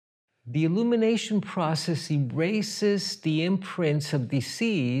The illumination process erases the imprints of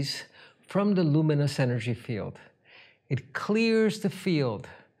disease from the luminous energy field. It clears the field.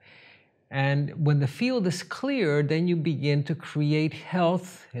 And when the field is clear, then you begin to create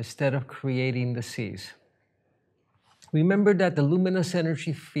health instead of creating disease. Remember that the luminous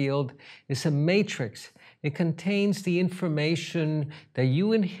energy field is a matrix. It contains the information that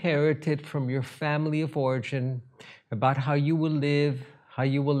you inherited from your family of origin about how you will live, how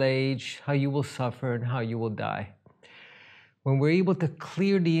you will age, how you will suffer, and how you will die. When we're able to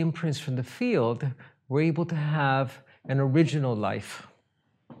clear the imprints from the field, we're able to have an original life.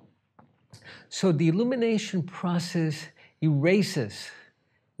 So the illumination process erases.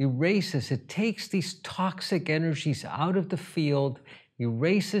 It takes these toxic energies out of the field,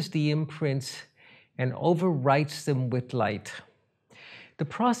 erases the imprints, and overwrites them with light. The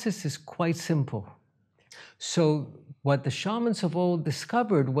process is quite simple. So what the shamans of old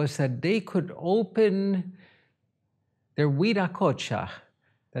discovered was that they could open their Viracocha,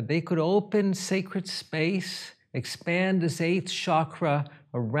 that they could open sacred space, expand this eighth chakra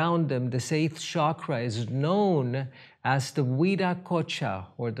around them. This eighth chakra is known as the Viracocha,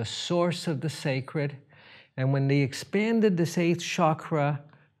 or the source of the sacred. And when they expanded this eighth chakra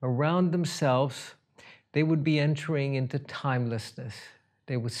around themselves, they would be entering into timelessness.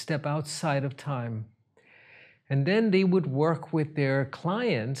 They would step outside of time. And then they would work with their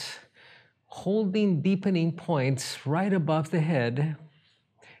clients, holding deepening points right above the head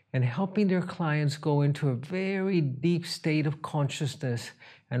and helping their clients go into a very deep state of consciousness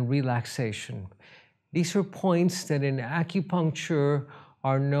and relaxation. These are points that in acupuncture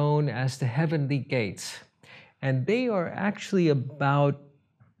are known as the heavenly gates. And they are actually about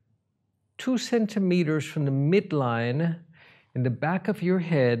 2 centimeters from the midline in the back of your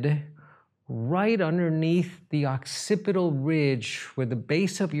head, right underneath the occipital ridge where the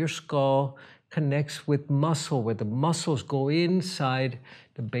base of your skull connects with muscle, where the muscles go inside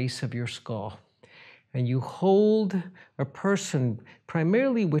the base of your skull. And you hold a person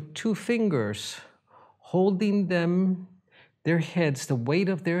primarily with 2 fingers, holding them, their heads, the weight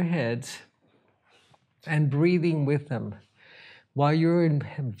of their heads, and breathing with them while you're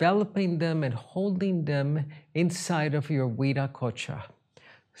enveloping them and holding them inside of your Viracocha.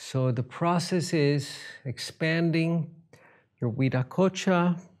 So the process is expanding your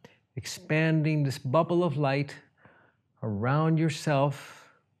Viracocha, expanding this bubble of light around yourself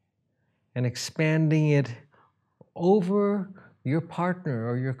and expanding it over your partner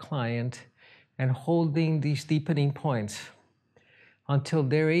or your client and holding these deepening points until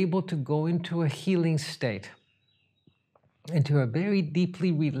they're able to go into a healing state, into a very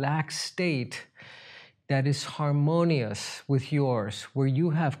deeply relaxed state that is harmonious with yours, where you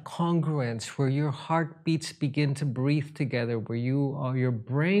have congruence, where your heartbeats begin to breathe together, where your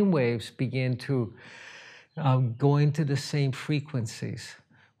brain waves begin to go into the same frequencies,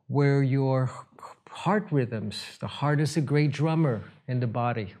 where your heart rhythms, the heart is a great drummer in the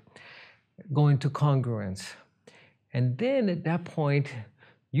body, go into congruence. And then at that point,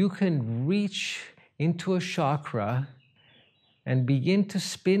 you can reach into a chakra and begin to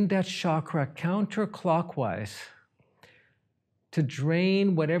spin that chakra counterclockwise to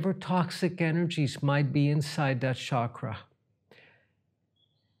drain whatever toxic energies might be inside that chakra.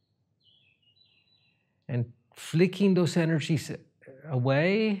 And flicking those energies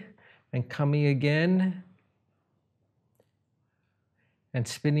away and coming again and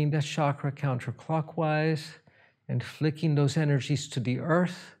spinning that chakra counterclockwise and flicking those energies to the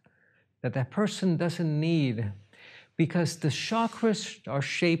earth that person doesn't need. Because the chakras are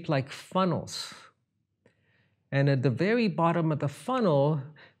shaped like funnels. And at the very bottom of the funnel,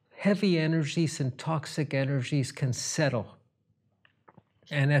 heavy energies and toxic energies can settle.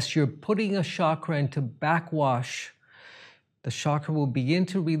 And as you're putting a chakra into backwash, the chakra will begin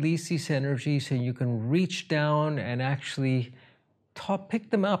to release these energies and you can reach down and actually pick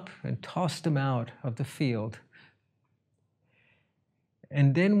them up and toss them out of the field.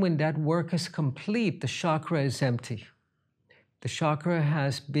 And then when that work is complete, the chakra is empty. The chakra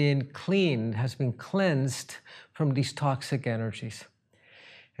has been cleaned, has been cleansed from these toxic energies.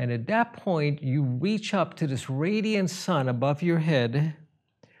 And at that point, you reach up to this radiant sun above your head.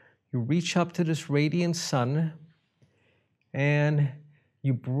 You reach up to this radiant sun and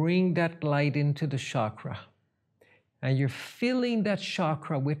you bring that light into the chakra. And you're filling that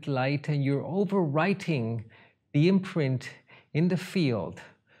chakra with light and you're overwriting the imprint in the field.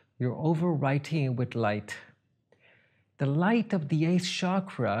 You're overwriting it with light. The light of the 8th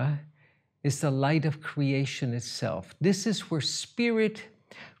chakra is the light of creation itself. This is where spirit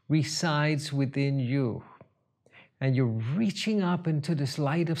resides within you. and you're reaching up into this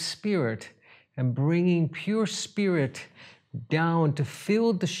light of spirit and bringing pure spirit down to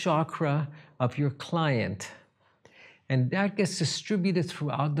fill the chakra of your client. And that gets distributed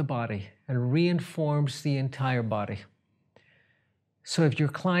throughout the body and reinforms the entire body. So if your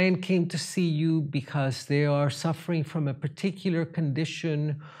client came to see you because they are suffering from a particular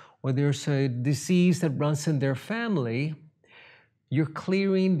condition or there's a disease that runs in their family, you're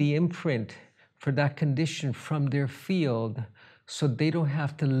clearing the imprint for that condition from their field so they don't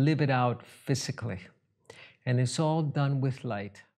have to live it out physically. And it's all done with light.